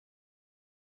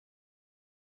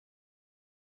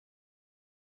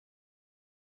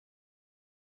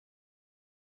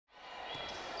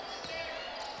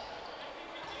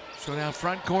So now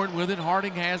front court with it.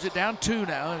 Harding has it down 2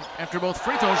 now. After both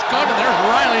free throws good, and there's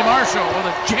Riley Marshall with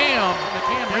a jam.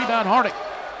 McCann rebound Harding.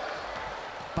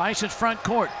 Bison's front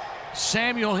court.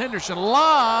 Samuel Henderson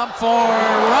lob for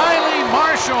Riley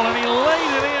Marshall, and he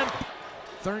laid it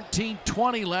in.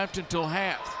 13:20 left until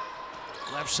half.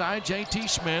 Left side, J.T.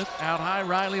 Smith. Out high,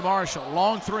 Riley Marshall.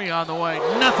 Long 3 on the way.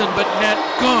 Nothing but net.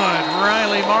 Good.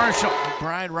 Riley Marshall.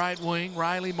 McBride right wing,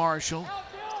 Riley Marshall.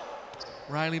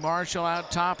 Riley Marshall out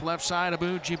top, left side,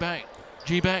 Abu Gbain.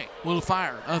 Gbain will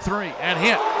fire a 3 and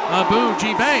hit. Abu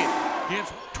Gbain gives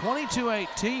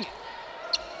 22-18.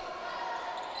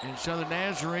 And so the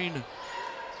Nazarene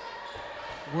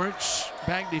works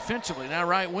back defensively. Now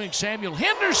right wing, Samuel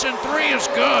Henderson, 3 is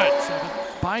good. So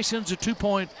Bison's a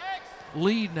 2-point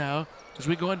lead now as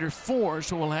we go under 4,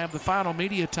 so we'll have the final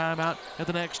media timeout at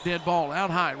the next dead ball. Out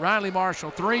high, Riley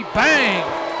Marshall, 3,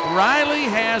 bang! Riley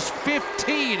has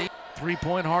 15.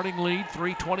 3-point Harding lead,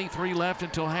 3:23 left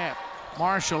until half.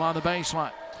 Marshall on the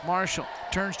baseline. Marshall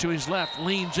turns to his left,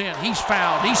 leans in, he's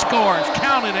fouled, he scores,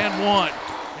 counted and 1.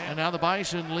 And now the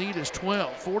Bison lead is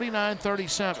 12,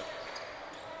 49-37.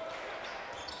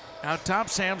 Out top,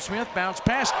 Sam Smith, bounce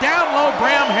pass, down low,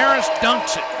 Bram Harris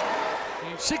dunks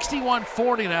it.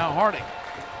 61-40 now, Harding.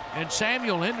 And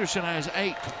Samuel Henderson has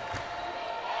 8.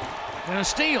 And a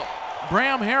steal,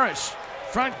 Bram Harris,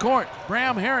 front court.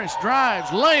 Bram Harris drives,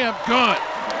 layup good.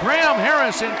 Bram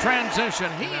Harris in transition.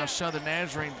 Now Southern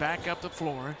Nazarene back up the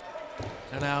floor.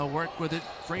 And now work with it,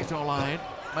 free throw line.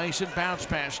 Mason bounce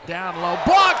pass, down low,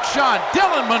 block shot,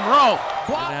 Dylan Monroe.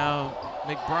 Now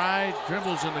McBride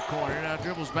dribbles in the corner, now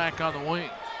dribbles back on the wing.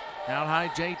 Out high,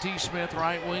 J.T. Smith,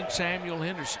 right wing, Samuel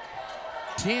Henderson.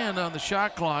 10 on the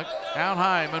shot clock. Out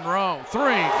high, Monroe, 3,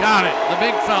 got it. The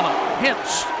big fella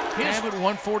hits. Have it,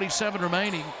 1:47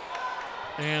 remaining.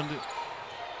 And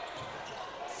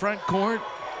front court,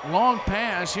 long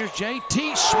pass. Here's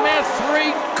J.T. Smith,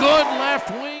 3, good left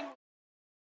wing.